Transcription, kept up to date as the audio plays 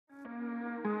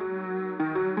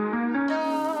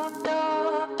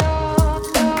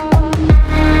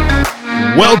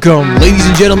Welcome, ladies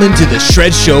and gentlemen, to the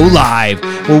Shred Show Live,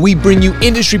 where we bring you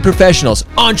industry professionals,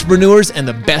 entrepreneurs, and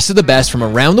the best of the best from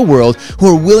around the world who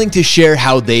are willing to share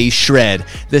how they shred,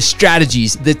 the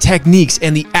strategies, the techniques,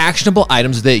 and the actionable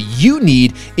items that you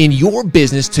need in your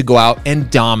business to go out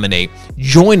and dominate.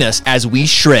 Join us as we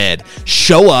shred,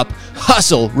 show up,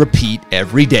 hustle, repeat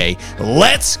every day.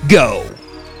 Let's go.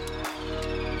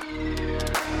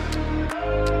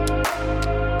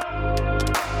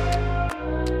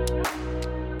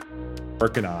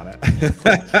 Working on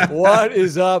it. What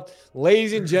is up,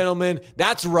 ladies and gentlemen?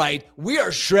 That's right. We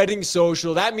are shredding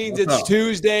social. That means it's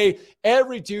Tuesday,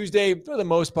 every Tuesday for the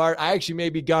most part. I actually may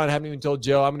be gone. I haven't even told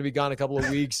Joe. I'm going to be gone a couple of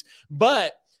weeks,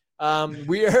 but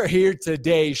we are here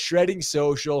today shredding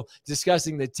social,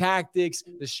 discussing the tactics,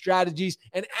 the strategies,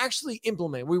 and actually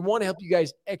implement. We want to help you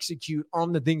guys execute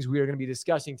on the things we are going to be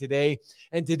discussing today.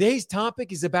 And today's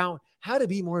topic is about how to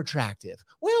be more attractive.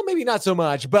 Well, maybe not so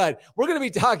much, but we're going to be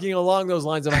talking along those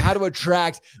lines of how to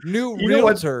attract new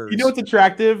realtors. You know what's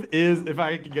attractive is, if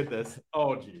I can get this.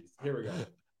 Oh, geez. Here we go.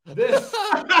 This.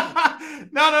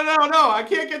 No. I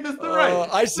can't get this right.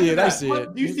 I see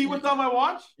it. Do you see what's on my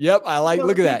watch? Yep.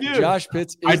 Look at that. Josh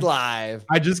Pitts is live.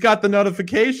 I just got the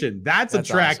notification. That's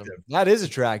attractive. Awesome. That is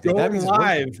attractive. Going that means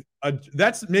live.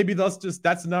 That's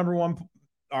the number one,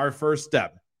 our first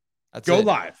step. Go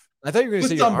live. I thought you were going to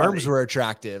say your arms were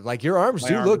attractive. Like, your arms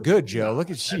do look good, Joe.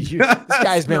 Look at you. This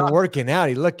guy's been working out.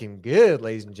 He's looking good,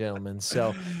 ladies and gentlemen.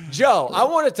 So, Joe, I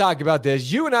want to talk about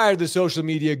this. You and I are the social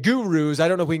media gurus. I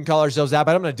don't know if we can call ourselves that,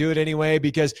 but I'm going to do it anyway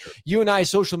because you and I,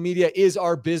 social media is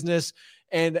our business.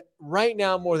 And right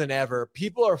now, more than ever,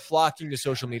 people are flocking to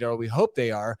social media, or we hope they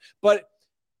are. But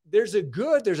there's a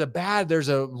good, there's a bad, there's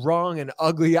a wrong and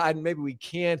ugly. And maybe we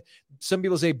can't. Some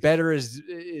people say better is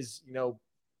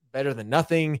better than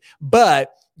nothing,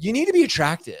 but you need to be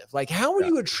attractive. Like, how are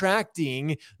you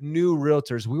attracting new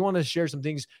realtors? We want to share some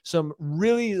things,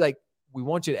 we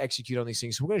want you to execute on these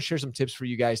things. So we're going to share some tips for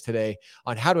you guys today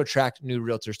on how to attract new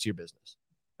realtors to your business.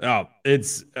 Oh,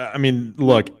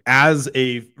 look, as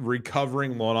a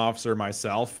recovering loan officer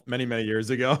myself, many years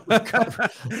ago,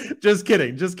 just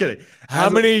kidding. How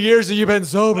many years have you been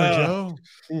sober, Joe?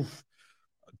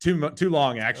 Too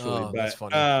long, actually. Oh, but that's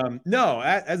funny. no,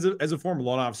 as a former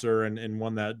loan officer and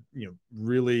one that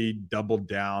really doubled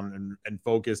down and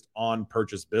focused on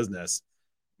purchase business,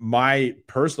 my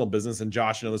personal business, and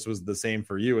Josh, this was the same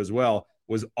for you as well,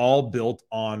 was all built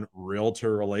on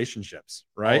realtor relationships,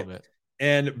 right? All of it.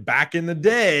 And back in the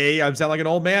day, I sound like an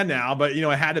old man now, but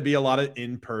it had to be a lot of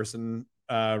in-person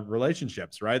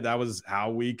relationships, right? That was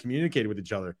how we communicated with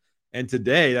each other. And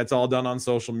today, that's all done on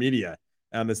social media.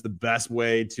 It's the best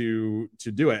way to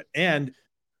do it. And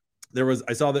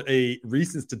I saw that a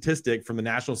recent statistic from the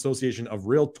National Association of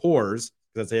Realtors,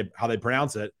 that's how they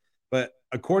pronounce it. But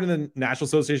according to the National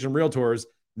Association of Realtors,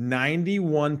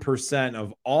 91%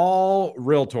 of all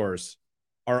realtors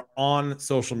are on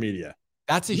social media.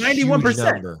 That's a 91%. Huge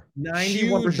number.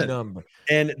 91%. Huge number.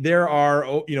 And there are,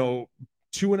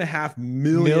 2.5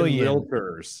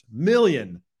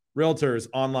 million realtors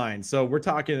online. So we're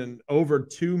talking over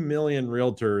 2 million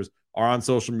realtors are on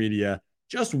social media,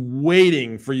 just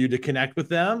waiting for you to connect with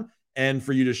them and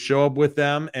for you to show up with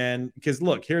them. And because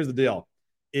look, here's the deal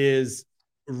is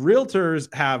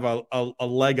realtors have a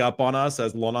leg up on us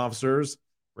as loan officers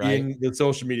in the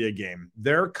social media game.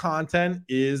 Their content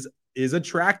is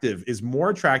attractive, is more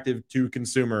attractive to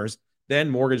consumers than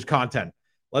mortgage content.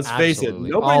 Let's face it.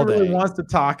 Nobody really wants to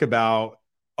talk about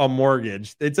a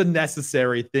mortgage. It's a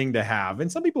necessary thing to have,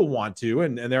 and some people want to,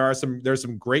 and there's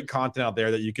some great content out there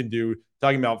that you can do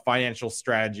talking about financial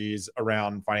strategies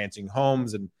around financing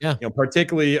homes and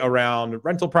particularly around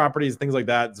rental properties, things like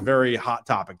that. It's a very hot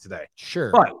topic today.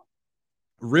 Sure. But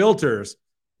realtors,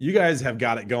 you guys have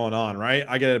got it going on, right?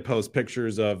 I get to post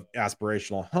pictures of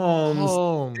aspirational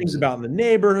homes, things about in the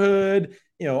neighborhood,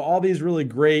 all these really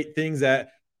great things that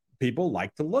people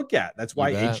like to look at. That's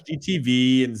why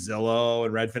HGTV and Zillow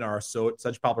and Redfin are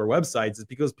such popular websites, is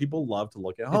because people love to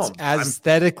look at homes. It's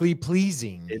aesthetically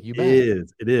pleasing.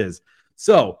 It is.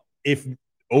 So if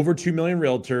over 2 million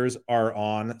realtors are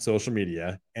on social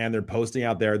media and they're posting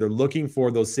out there, they're looking for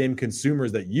those same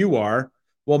consumers that you are,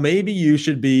 well, maybe you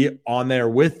should be on there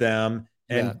with them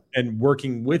and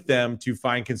working with them to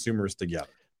find consumers together.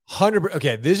 100%.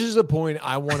 Okay, this is a point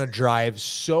I want to drive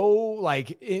so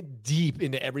deep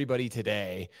into everybody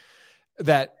today,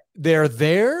 that they're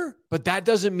there, but that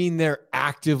doesn't mean they're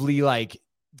actively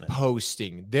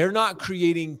posting. They're not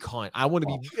creating content. I want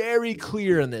to be very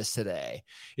clear on this today,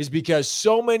 is because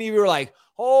so many of you are like,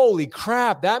 holy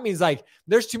crap, that means like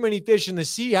there's too many fish in the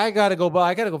sea. I got to go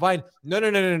find.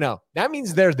 No. That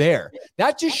means they're there.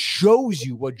 That just shows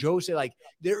you what Joe said. Like,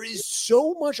 there is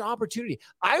so much opportunity.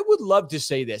 I would love to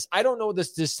say this. I don't know what the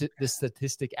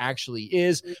statistic actually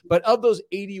is, but of those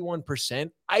 81%,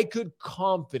 I could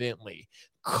confidently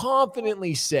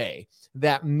say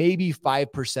that maybe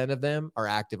 5% of them are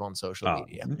active on social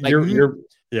media. Like,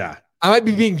 yeah. I might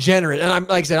be being generous. And I'm,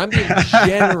 like I said, I'm being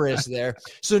generous there.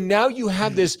 So now you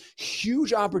have this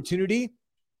huge opportunity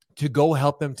to go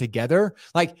help them together.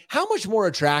 Like, how much more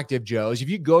attractive, Joe, is if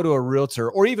you go to a realtor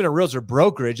or even a realtor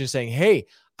brokerage and saying, hey,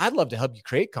 I'd love to help you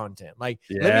create content. Like,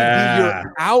 let me be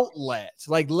your outlet.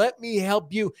 Like, let me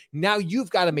help you. Now you've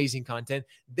got amazing content.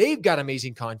 They've got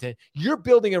amazing content. You're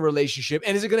building a relationship.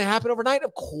 And is it going to happen overnight?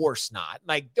 Of course not.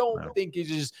 Like, don't think it's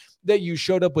just that you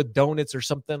showed up with donuts or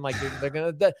something. Like, they're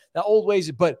going to, the old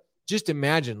ways. But just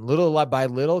imagine little by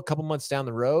little, a couple months down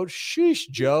the road, sheesh,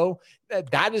 Joe,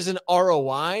 that is an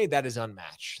ROI that is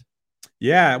unmatched.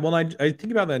 Yeah. Well, I think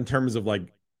about that in terms of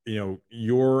like,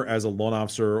 you're as a loan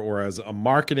officer or as a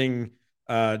marketing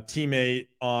teammate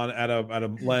at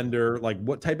a lender, like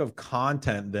what type of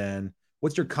content then,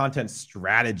 what's your content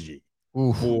strategy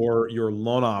for your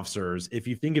loan officers? If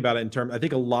you think about it in terms, I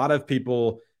think a lot of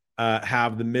people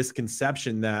have the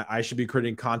misconception that I should be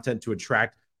creating content to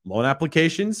attract loan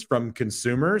applications from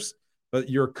consumers, but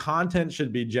your content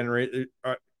should be generated.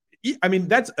 I mean,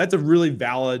 that's a really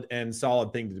valid and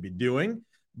solid thing to be doing.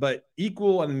 But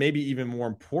equal and maybe even more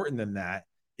important than that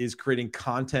is creating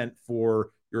content for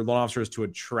your loan officers to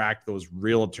attract those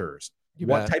realtors.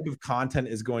 What type of content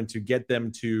is going to get them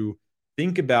to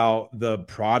think about the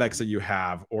products that you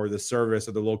have or the service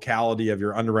or the locality of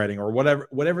your underwriting or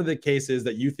whatever the case is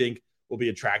that you think will be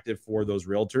attractive for those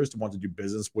realtors to want to do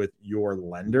business with your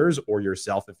lenders or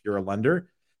yourself if you're a lender?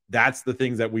 That's the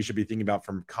things that we should be thinking about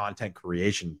from content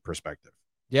creation perspective.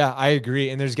 Yeah, I agree.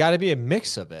 And there's got to be a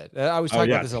mix of it. I was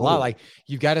talking about this a lot. Like,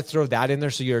 you've got to throw that in there.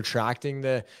 So you're trying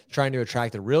to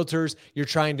attract the realtors. You're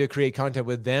trying to create content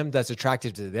with them that's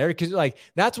attractive to their, because like,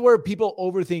 that's where people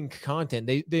overthink content.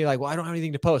 They like, well, I don't have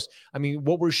anything to post. I mean,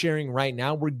 what we're sharing right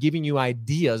now, we're giving you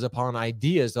ideas upon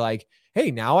ideas to like,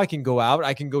 hey, now I can go out.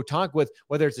 I can go talk with,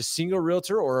 whether it's a single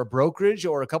realtor or a brokerage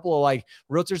or a couple of like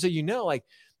realtors that, like,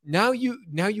 now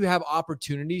you have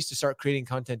opportunities to start creating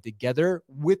content together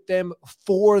with them,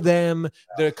 for them,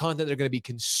 the content they're going to be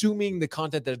consuming, the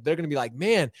content that they're going to be like,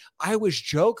 man, I wish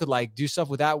Joe could like do stuff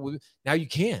with that. Now you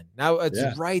can. Now it's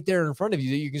right there in front of you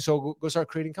that you can go start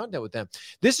creating content with them.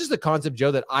 This is the concept,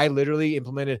 Joe, that I literally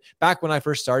implemented back when I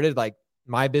first started like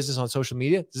my business on social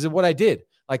media. This is what I did.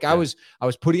 Like, I was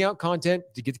putting out content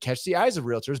to catch the eyes of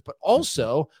realtors, but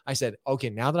also I said,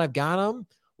 okay, now that I've got them,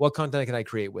 what content can I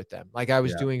create with them? Like, I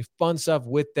was doing fun stuff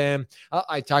with them.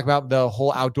 I talk about the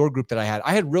whole outdoor group that I had.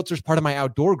 I had realtors part of my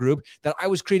outdoor group that I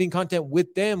was creating content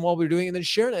with them while we were doing it and then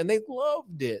sharing it, and they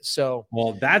loved it. So,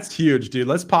 well, that's huge, dude.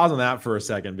 Let's pause on that for a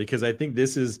second, because I think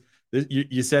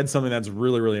you said something that's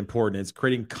really, really important. It's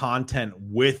creating content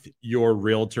with your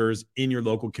realtors in your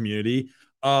local community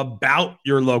about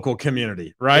your local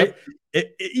community, right?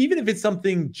 Even if it's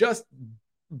something just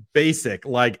basic,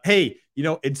 like, hey,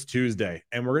 it's Tuesday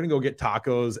and we're going to go get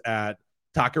tacos at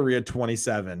Taqueria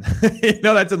 27.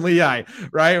 That's in Lehigh,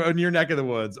 right? In your neck of the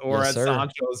woods, or at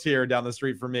Sancho's here down the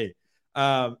street from me.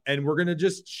 And we're going to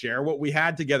just share what we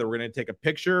had together. We're going to take a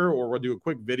picture, or we'll do a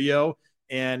quick video.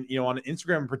 And, on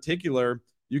Instagram in particular,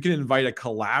 you can invite a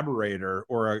collaborator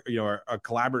or a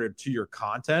collaborator to your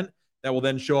content that will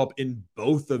then show up in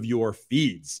both of your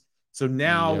feeds. So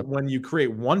now when you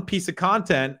create one piece of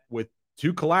content with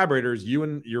two collaborators, you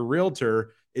and your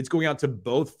realtor, it's going out to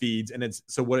both feeds. And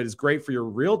so what is great for your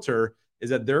realtor is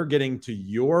that they're getting to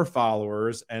your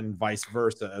followers and vice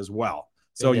versa as well.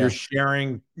 So you're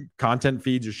sharing content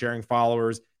feeds, you're sharing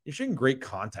followers, you're sharing great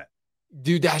content.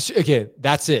 Dude, that's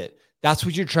it. That's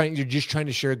what you're just trying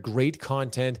to share great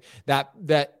content that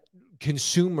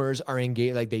consumers are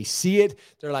engaged. Like, they see it.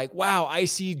 They're like, wow, I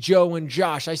see Joe and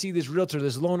Josh. I see this realtor,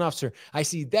 this loan officer. I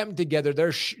see them together.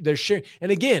 They're sharing.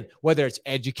 And again, whether it's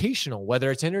educational,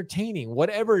 whether it's entertaining,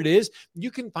 whatever it is,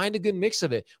 you can find a good mix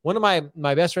of it. One of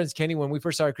my best friends, Kenny, when we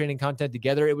first started creating content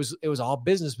together, it was all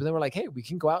business, but then we're like, hey, we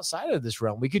can go outside of this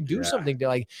realm. We can do something to,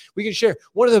 like, we can share.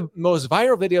 One of the most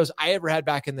viral videos I ever had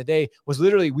back in the day was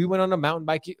literally, we went on a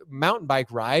mountain bike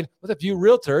ride with a few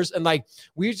realtors, and like,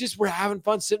 we just were having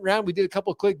fun sitting around. We did a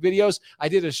couple of quick videos. I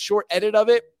did a short edit of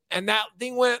it, and that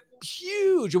thing went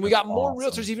huge. And we got more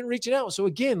realtors even reaching out. So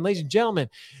again, ladies and gentlemen,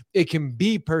 it can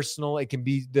be personal. It can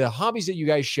be the hobbies that you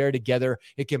guys share together.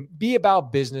 It can be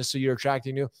about business. So you're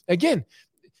attracting new. Again,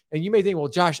 And you may think, well,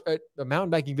 Josh, a mountain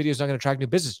biking video is not going to attract new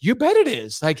business. You bet it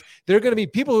is. Like, there are going to be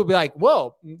people who be like,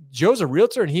 well, Joe's a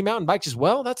realtor and he mountain bikes as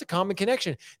well. That's a common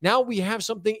connection. Now we have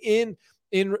something in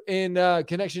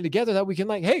connection together that we can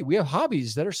like, hey, we have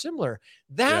hobbies that are similar.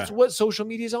 That's what social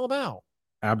media is all about.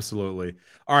 Absolutely.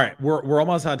 All right. We're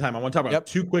almost out of time. I want to talk about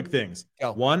two quick things.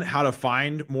 One, how to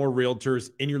find more realtors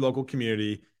in your local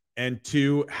community, and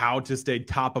two, how to stay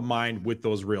top of mind with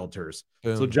those realtors.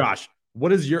 Boom. So Josh,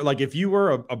 what is your, like, if you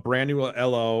were a brand new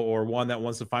LO or one that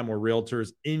wants to find more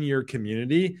realtors in your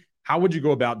community, how would you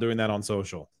go about doing that on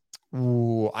social?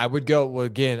 Ooh, I would go, well,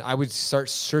 again, I would start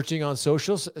searching on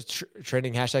socials,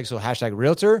 trending hashtags. So hashtag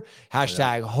realtor,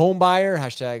 hashtag home buyer,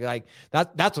 hashtag like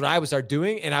that's what I would start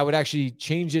doing. And I would actually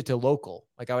change it to local.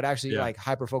 Like I would actually like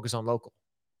hyper focus on local.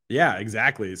 Yeah,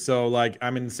 exactly. So like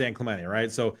I'm in San Clemente,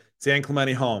 right? So San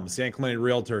Clemente Homes, San Clemente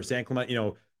Realtor, San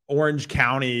Clemente, Orange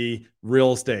County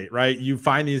real estate, right? You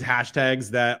find these hashtags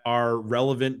that are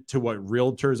relevant to what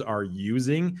realtors are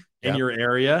using in your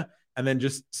area, and then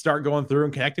just start going through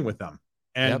and connecting with them.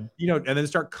 And, and then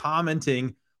start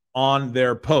commenting on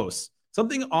their posts,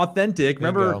 something authentic.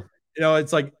 Remember,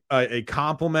 it's like a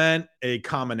compliment, a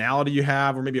commonality you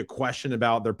have, or maybe a question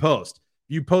about their post.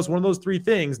 You post one of those three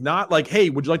things, not like, hey,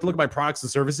 would you like to look at my products and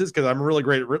services? Because I'm a really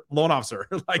great loan officer.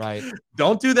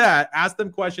 Don't do that. Ask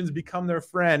them questions, become their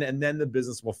friend, and then the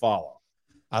business will follow.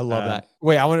 I love that.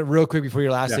 Wait, I want to real quick before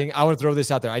your last thing. I want to throw this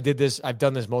out there. I did this. I've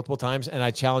done this multiple times, and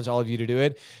I challenge all of you to do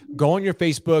it. Go on your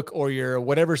Facebook or your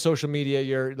whatever social media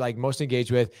you're like most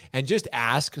engaged with, and just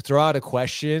ask, throw out a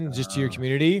question just to your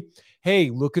community.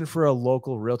 Hey, looking for a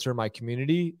local realtor in my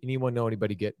community. Anyone know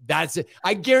anybody good? That's it.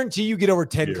 I guarantee you get over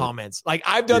 10 comments. Like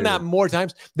I've done that more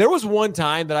times. There was one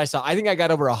time that I think I got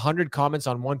over 100 comments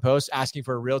on one post asking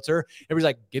for a realtor. Everybody's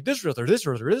like, get this realtor, this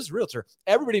realtor, this realtor.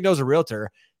 Everybody knows a realtor.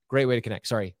 Great way to connect.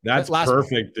 Sorry. That's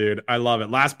perfect, dude. I love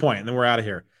it. Last point, and then we're out of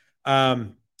here.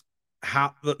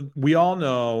 How we all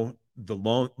know the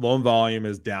loan volume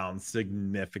is down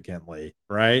significantly,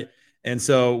 right? And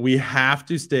so we have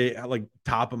to stay like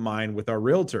top of mind with our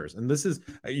realtors. And this is,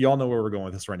 you all know where we're going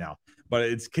with this right now, but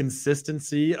it's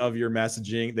consistency of your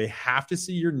messaging. They have to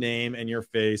see your name and your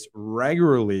face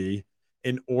regularly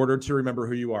in order to remember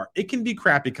who you are. It can be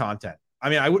crappy content. I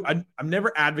mean, I'm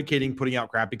never advocating putting out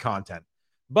crappy content.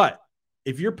 But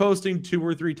if you're posting 2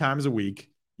 or 3 times a week,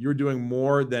 you're doing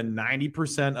more than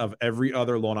 90% of every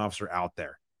other loan officer out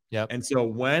there. Yep. And so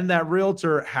when that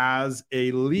realtor has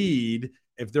a lead,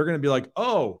 if they're going to be like,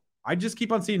 oh, I just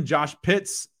keep on seeing Josh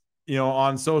Pitts,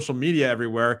 on social media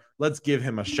everywhere, let's give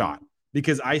him a shot,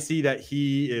 because I see that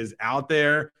he is out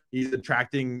there. He's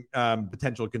attracting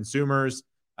potential consumers.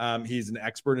 He's an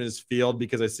expert in his field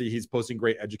because I see he's posting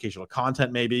great educational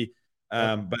content maybe.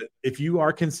 But if you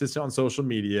are consistent on social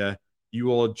media, you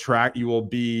will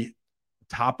be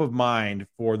top of mind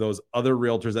for those other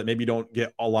realtors that maybe don't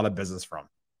get a lot of business from.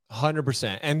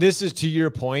 100%. And this is to your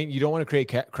point. You don't want to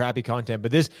create crappy content,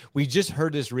 but we just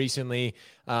heard this recently.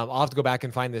 I'll have to go back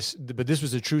and find this, but this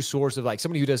was a true source of like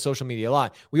somebody who does social media a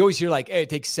lot. We always hear like, hey, it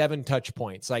takes 7 touch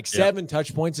points. Like 7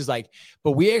 touch points is like,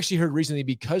 but we actually heard recently,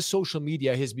 because social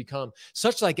media has become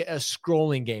such like a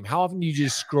scrolling game. How often do you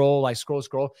just scroll?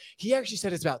 He actually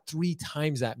said it's about 3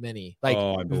 times that many,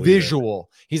 like visual.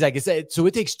 He's like, so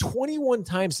it takes 21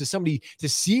 times to somebody to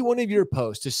see one of your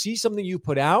posts, to see something you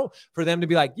put out, for them to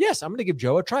be like, yes, I'm going to give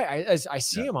Joe a try. I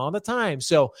see him all the time.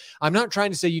 So I'm not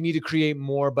trying to say you need to create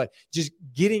more, but just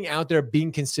getting out there,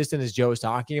 being consistent, as Joe is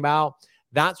talking about,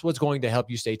 that's what's going to help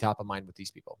you stay top of mind with these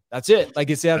people. That's it. Like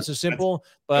it's so simple,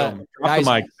 but guys,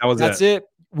 that's it.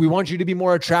 We want you to be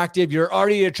more attractive. You're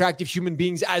already attractive human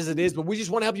beings as it is, but we just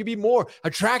want to help you be more.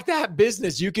 Attract that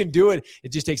business. You can do it.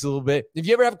 It just takes a little bit. If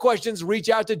you ever have questions, reach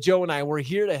out to Joe and I. We're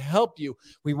here to help you.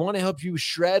 We want to help you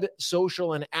shred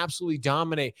social and absolutely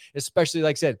dominate, especially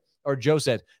like I said, or Joe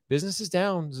said, business is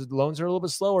down. Loans are a little bit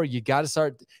slower. You got to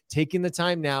start taking the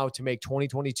time now to make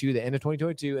 2022, the end of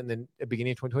 2022, and then the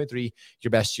beginning of 2023, your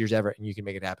best years ever, and you can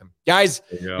make it happen. Guys,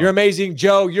 you're amazing.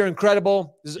 Joe, you're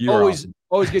incredible. This is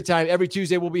always a good time. Every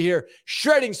Tuesday, we'll be here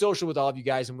shredding social with all of you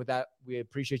guys. And with that, we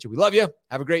appreciate you. We love you.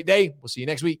 Have a great day. We'll see you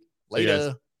next week.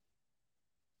 Later.